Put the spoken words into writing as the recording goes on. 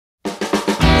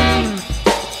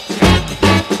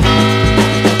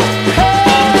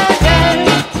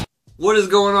What is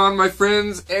going on, my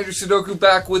friends? Andrew Tsundoku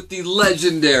back with the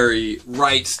legendary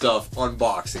RightStuf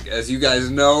unboxing. As you guys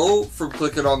know from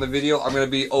clicking on the video, I'm going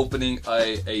to be opening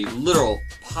a literal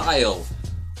pile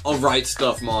of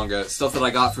RightStuf manga, stuff that I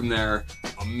got from their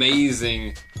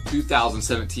amazing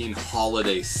 2017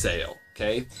 holiday sale,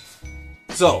 okay?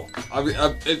 So,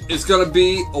 it's going to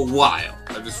be a while.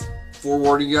 I'm just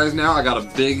forewarning you guys now, I got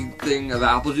a big thing of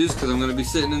apple juice because I'm going to be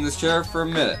sitting in this chair for a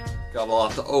minute. Got a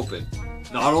lot to open.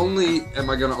 Not only am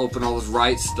I going to open all this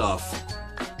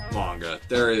RightStuf manga,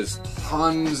 there is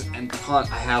tons and tons.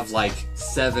 I have like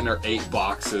 7 or 8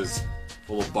 boxes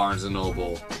full of Barnes &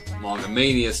 Noble Manga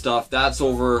Mania stuff. That's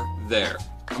over there.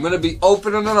 I'm going to be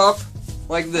opening it up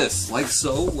like this, like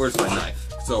so. Where's my knife?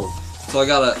 So I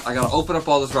gotta open up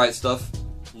all this RightStuf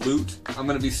loot. I'm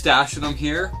going to be stashing them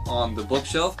here on the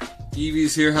bookshelf.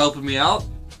 Evie's here helping me out,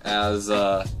 as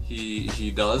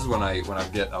he does when I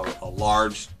get a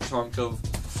large chunk of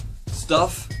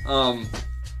stuff.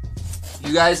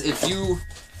 You guys, if you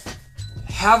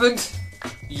haven't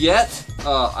yet,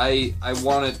 I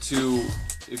wanted to,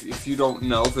 if you don't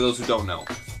know, for those who don't know,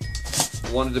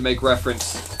 I wanted to make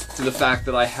reference to the fact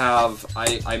that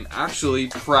I'm actually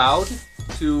proud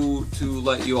to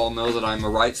let you all know that I'm a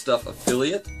RightStuf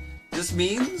affiliate. This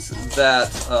means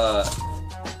that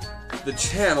the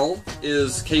channel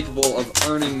is capable of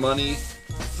earning money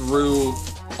through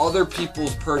other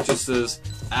people's purchases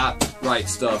at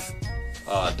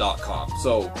RightStuf.com.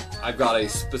 So I've got a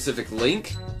specific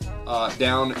link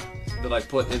down that I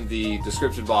put in the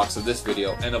description box of this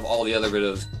video and of all the other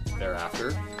videos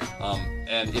thereafter.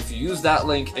 And if you use that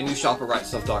link and you shop at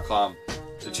RightStuf.com,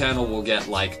 the channel will get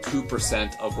like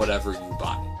 2% of whatever you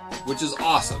buy, which is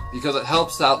awesome because it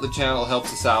helps out the channel,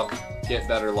 helps us out get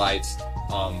better lights.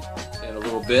 In a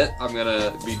little bit, I'm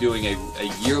gonna be doing a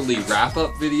yearly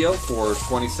wrap-up video for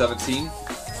 2017.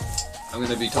 I'm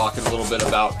gonna be talking a little bit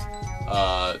about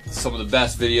some of the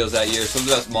best videos that year, some of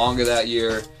the best manga that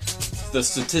year, the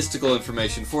statistical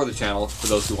information for the channel for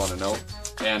those who want to know,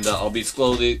 and I'll be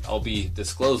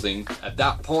disclosing at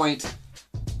that point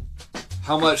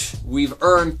how much we've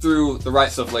earned through the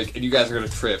RightStuf link, and you guys are gonna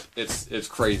trip. It's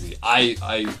crazy. I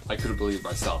couldn't believe it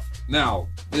myself. Now,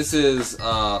 this is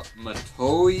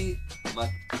Matoi.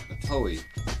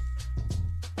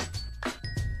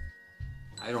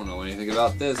 I don't know anything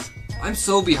about this. I'm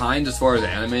so behind as far as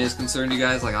anime is concerned, you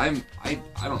guys. Like I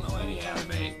don't know any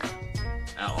anime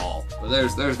at all. But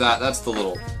there's that. That's the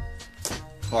little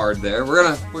card there.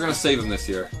 We're gonna save them this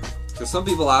year because some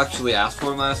people actually asked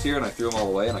for them last year and I threw them all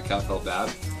away and I kind of felt bad.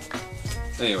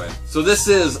 Anyway, so this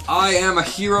is I Am a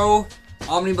Hero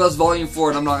Omnibus Volume 4,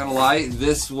 and I'm not gonna lie,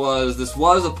 this was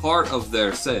a part of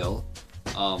their sale,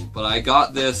 but I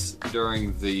got this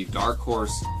during the Dark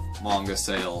Horse manga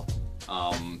sale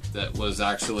that was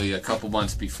actually a couple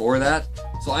months before that.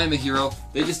 So I Am a Hero,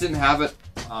 they just didn't have it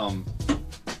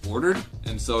ordered,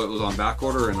 and so it was on back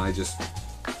order, and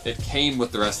it came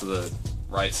with the rest of the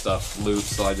RightStuf loot,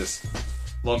 so I just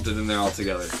lumped it in there all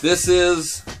together. This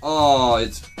is, oh,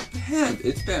 it's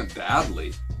bent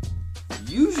badly.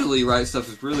 Usually RightStuf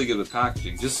is really good with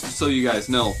packaging. Just so you guys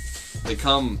know, they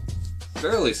come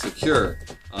fairly secure.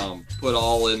 Put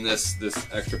all in this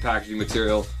extra packaging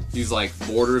material. These like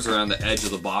borders around the edge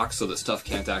of the box so that stuff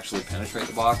can't actually penetrate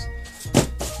the box.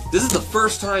 This is the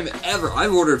first time ever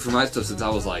I've ordered from RightStuf since I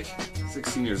was like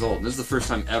 16 years old. And this is the first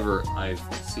time ever I've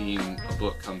seen a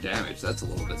book come damaged. That's a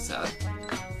little bit sad.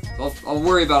 So I'll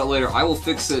worry about it later. I will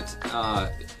fix it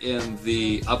in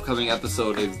the upcoming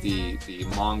episode of the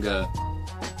manga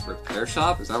repair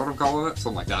shop. Is that what I'm calling it?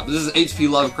 Something like that. But this is H.P.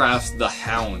 Lovecraft's The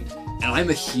Hound, and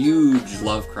I'm a huge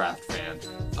Lovecraft fan.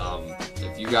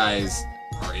 If you guys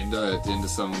are into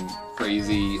some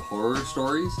crazy horror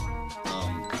stories,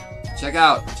 check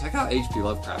out H.P.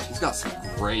 Lovecraft. He's got some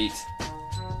great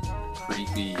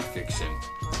creepy fiction.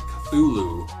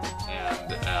 Cthulhu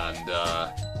and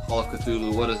Call of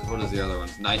Cthulhu. What is the other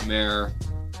ones? Nightmare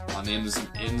on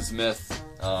Innsmouth.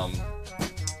 A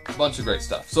bunch of great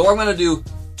stuff. So I'm gonna do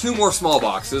 2 more small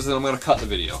boxes, and I'm gonna cut the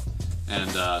video,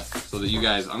 and so that you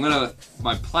guys,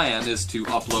 my plan is to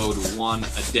upload 1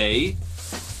 a day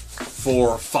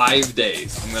for 5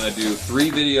 days. I'm gonna do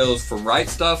 3 videos from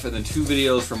RightStuf and then 2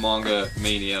 videos from Manga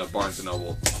Mania Barnes &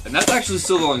 Noble, and that's actually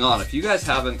still going on. If you guys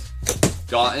haven't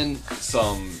taken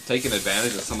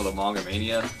advantage of some of the Manga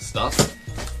Mania stuff,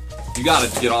 you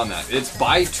gotta get on that. It's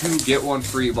buy 2 get 1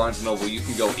 free at Barnes & Noble. You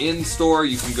can go in store,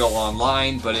 you can go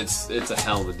online, but it's a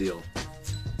hell of a deal.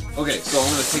 Okay, so I'm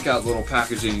gonna take out the little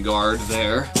packaging guard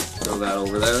there. Throw that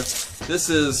over there. This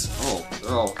is, oh,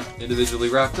 they're all individually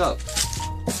wrapped up.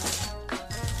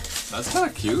 That's kind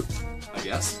of cute, I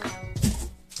guess.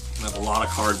 I have a lot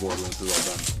of cardboard when this is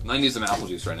all done. And I need some apple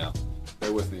juice right now.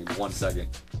 Bear with me 1 second.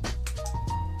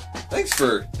 Thanks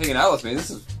for hanging out with me. This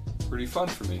is pretty fun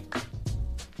for me.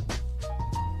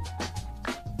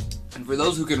 And for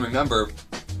those who can remember,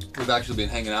 who've actually been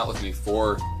hanging out with me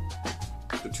for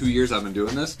the 2 years I've been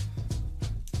doing this,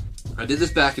 I did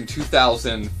this back in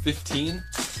 2015,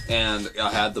 and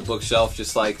I had the bookshelf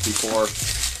just like before.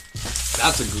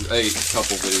 That's a great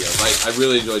couple videos. I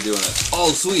really enjoy doing it.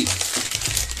 Oh, sweet.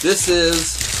 This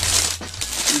is,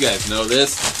 you guys know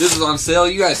this. This is on sale.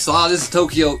 You guys saw this is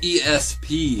Tokyo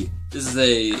ESP. This is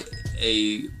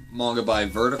a manga by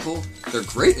Vertical. They're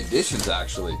great editions,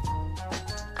 actually.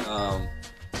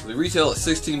 They retail at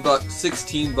 16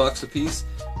 bucks a piece.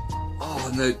 Oh,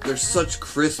 and they're such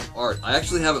crisp art. I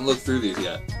actually haven't looked through these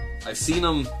yet. I've seen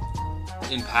them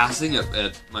in passing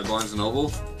at my Barnes &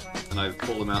 Noble, and I've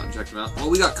pulled them out and checked them out. Oh,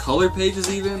 we got color pages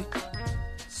even.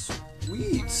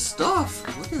 Sweet stuff.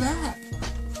 Look at that.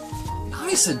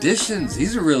 Nice additions.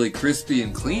 These are really crispy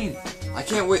and clean. I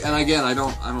can't wait. And again, I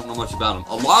don't know much about them.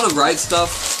 A lot of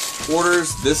RightStuf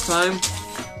orders this time.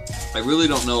 I really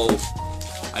don't know.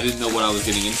 I didn't know what I was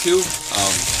getting into.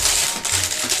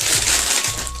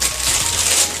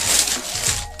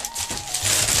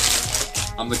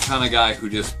 I'm the kind of guy who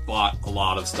just bought a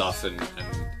lot of stuff and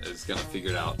is gonna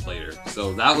figure it out later.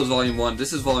 So that was volume 1.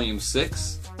 This is volume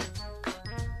 6.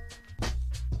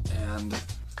 And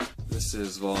this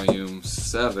is volume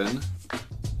 7.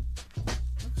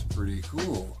 Looks pretty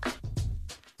cool.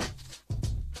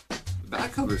 The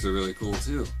back covers are really cool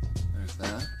too. There's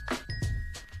that.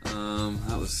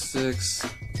 That was 6,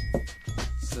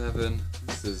 7.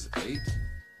 This is 8.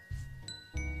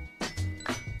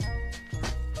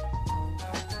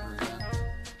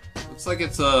 Looks like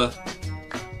it's a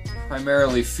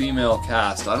primarily female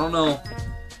cast. I don't know,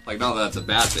 like, not that that's a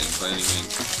bad thing by any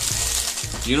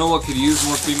means. You know what could use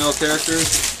more female characters?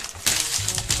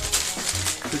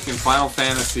 Freaking Final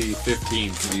Fantasy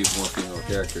 15 could use more female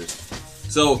characters.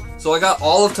 So I got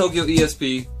all of Tokyo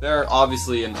ESP. They're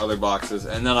obviously in other boxes,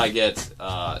 and then I get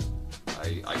I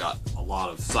got a lot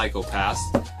of Psycho Pass.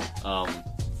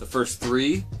 The first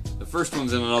 3. The first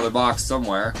one's in another box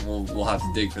somewhere. We'll have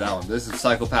to dig for that one. This is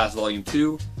Psycho Pass Volume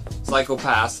 2, Psycho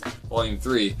Pass Volume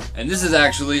 3, and this is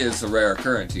actually, it's a rare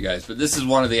occurrence, you guys, but this is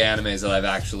one of the animes that I've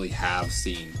actually have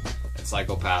seen. And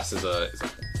Psycho Pass is a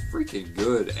freaking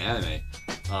good anime.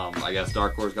 I guess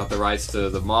Dark Horse got the rights to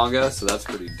the manga, so that's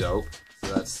pretty dope.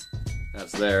 So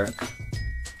that's there.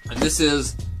 And this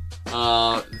is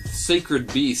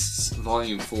Sacred Beasts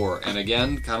Volume 4, and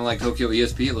again, kind of like Tokyo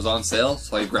ESP, it was on sale,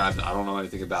 so I grabbed it. I don't know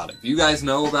anything about it. If you guys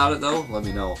know about it though, let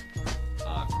me know.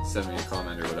 Send me a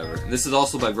comment or whatever. And this is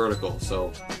also by Vertical,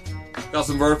 so got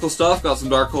some Vertical stuff, got some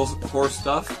Dark Horse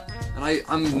stuff, and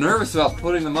I'm nervous about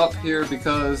putting them up here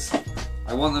because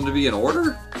I want them to be in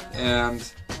order, and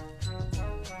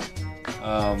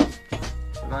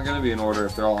they're not going to be in order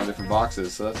if they're all in different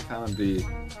boxes, so that's kind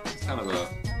of a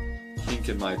kink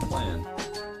in my plan.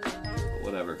 But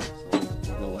whatever. So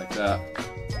we'll go like that.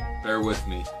 Bear with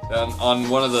me. On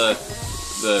one of the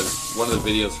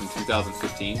videos from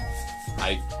 2015,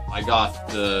 I got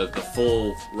the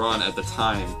full run at the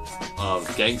time of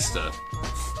Gangsta,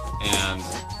 and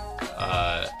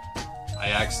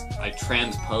I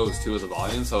transposed 2 of the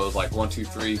volumes, so it was like 1, 2,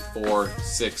 3, 4,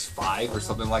 6, 5 or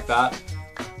something like that.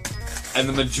 And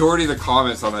the majority of the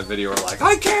comments on that video are like,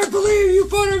 I can't believe you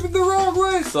put them the wrong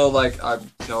way! So, like,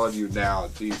 I'm telling you now,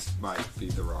 these might be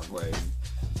the wrong way.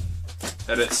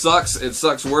 And it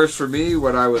sucks worse for me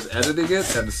when I was editing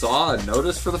it and saw and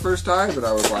noticed for the first time, and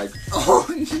I was like, oh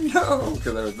no!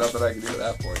 Because there was nothing I could do at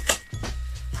that point.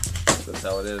 That's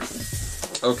how it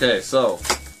is. Okay, so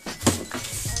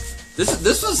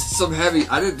this was some heavy.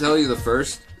 I didn't tell you the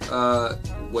first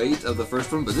weight of the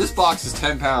first one, but this box is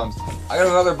 10 pounds. I got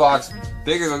another box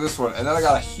bigger than this one, and then I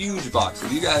got a huge box.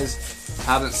 If you guys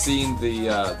haven't seen the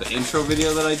intro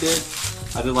video that I did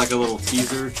like a little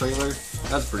teaser trailer.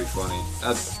 That's pretty funny.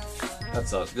 That's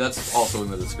also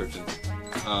in the description.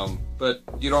 But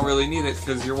you don't really need it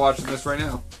because you're watching this right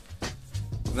now.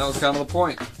 And that was kind of the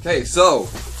point. Okay, so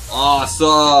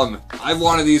awesome. I've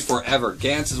wanted these forever.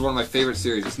 Gantz is one of my favorite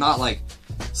series. It's not like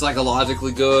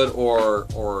psychologically good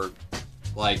or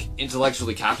like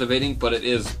intellectually captivating, but it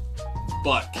is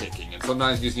butt kicking, and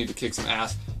sometimes you just need to kick some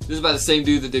ass. This is by the same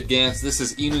dude that did Gantz. This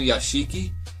is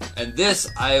Inuyashiki, and this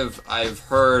I've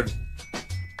heard.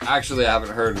 Actually, I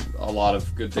haven't heard a lot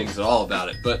of good things at all about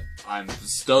it, but I'm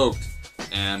stoked,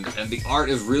 and the art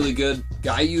is really good.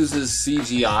 Guy uses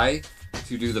CGI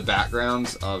to do the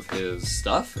backgrounds of his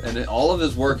stuff, and all of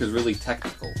his work is really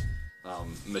technical.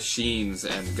 machines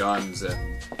and guns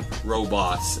and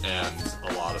robots and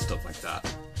a lot of stuff like that.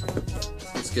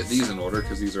 Let's get these in order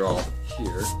because these are all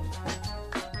here.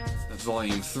 That's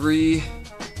volume 3.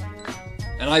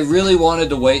 And I really wanted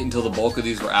to wait until the bulk of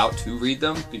these were out to read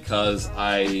them because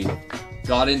I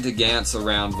got into Gantz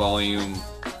around volume...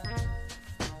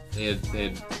 They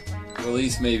had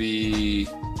released maybe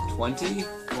 20,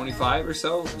 25 or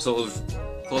so, and so it was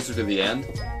closer to the end.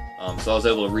 So I was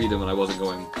able to read them and I wasn't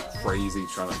going crazy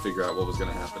trying to figure out what was going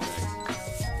to happen next.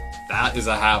 That is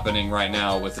happening right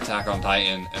now with Attack on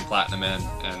Titan and Platinum End,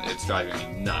 and it's driving me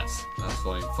nuts. That's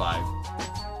volume 5.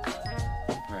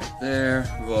 Right there,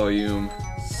 volume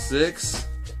 6.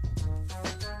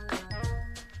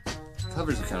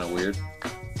 Covers are kind of weird.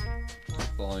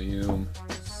 Volume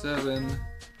 7.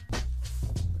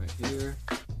 Right here.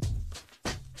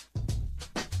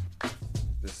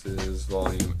 This is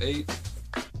volume 8.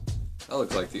 That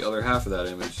looks like the other half of that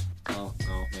image. Oh,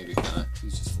 no, maybe not.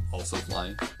 He's just also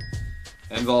flying.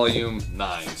 And volume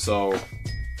 9. So,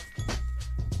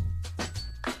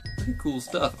 pretty cool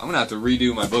stuff. I'm gonna have to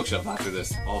redo my bookshelf after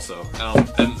this, also.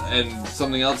 And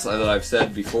something else that I've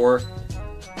said before,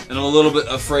 and I'm a little bit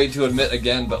afraid to admit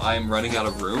again, but I'm running out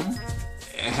of room,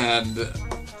 and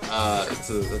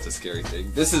that's a scary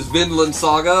thing. This is Vinland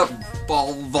Saga,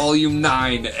 volume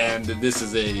 9, and this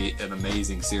is an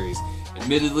amazing series.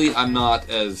 Admittedly, I'm not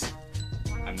at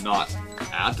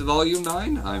volume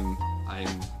 9. I'm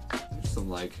some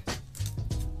like,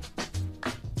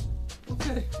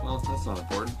 okay, well, that's not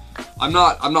important. I'm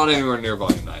not anywhere near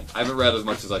volume 9. I haven't read as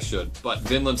much as I should, but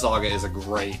Vinland Saga is a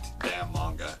great damn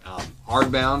manga.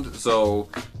 Hardbound, so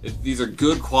these are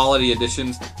good quality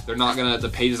editions. They're not gonna, the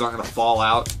pages aren't gonna fall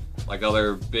out like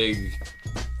other big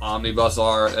omnibus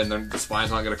are, and the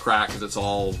spine's not gonna crack because it's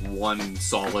all one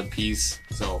solid piece.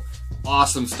 So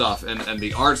awesome stuff, and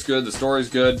the art's good, the story's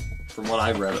good, from what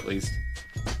I've read at least.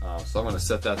 So I'm gonna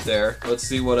set that there. Let's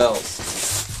see what else.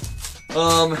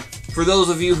 For those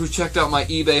of you who checked out my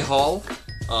eBay haul,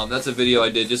 that's a video I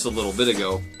did just a little bit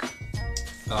ago.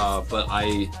 But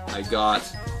I got,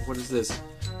 what is this?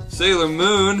 Sailor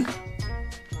Moon.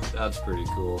 That's pretty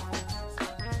cool.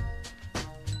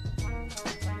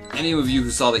 Any of you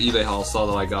who saw the eBay haul saw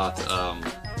that I got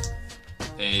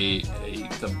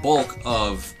the bulk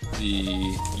of the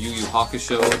Yu Yu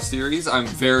Hakusho series. I'm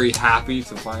very happy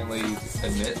to finally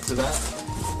admit to that.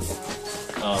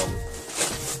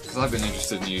 Because I've been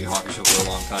interested in Yu Yu Hakusho for a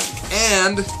long time.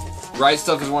 And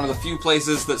RightStuf is one of the few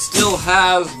places that still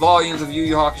has volumes of Yu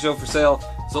Yu Hakusho for sale.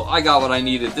 So I got what I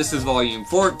needed. This is volume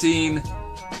 14.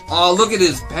 Oh, look at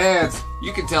his pants.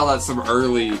 You can tell that's some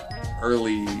early,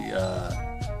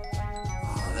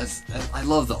 I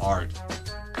love the art.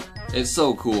 It's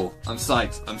so cool. I'm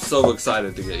psyched. I'm so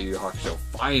excited to get Yu Yu Hakusho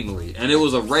finally. And it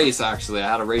was a race, actually. I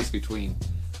had a race between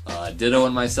Ditto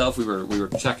and myself. We were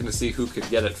checking to see who could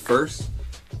get it first.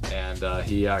 And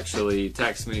he actually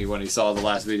texted me when he saw the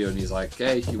last video, and he's like,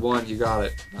 "Hey, you won. You got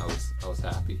it." I was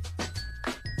happy.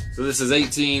 So this is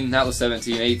 18. That was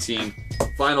 17. 18.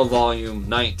 Final volume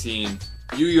 19.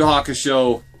 Yu Yu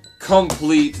Hakusho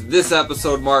complete. This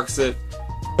episode marks it.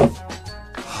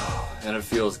 And it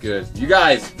feels good. You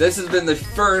guys, this has been the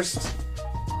first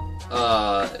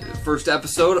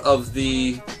episode of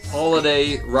the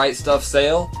holiday RightStuf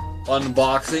sale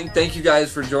unboxing. Thank you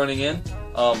guys for joining in.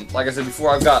 Like I said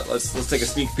before, let's take a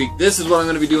sneak peek. This is what I'm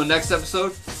going to be doing next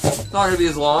episode. It's not going to be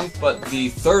as long, but the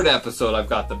third episode, I've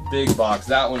got the big box.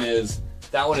 That one is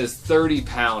 30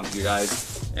 pounds, you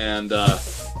guys. And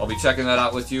I'll be checking that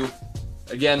out with you.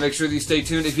 Again, make sure that you stay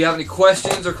tuned. If you have any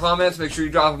questions or comments, make sure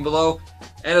you drop them below.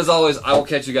 And as always, I will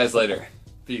catch you guys later.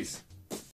 Peace.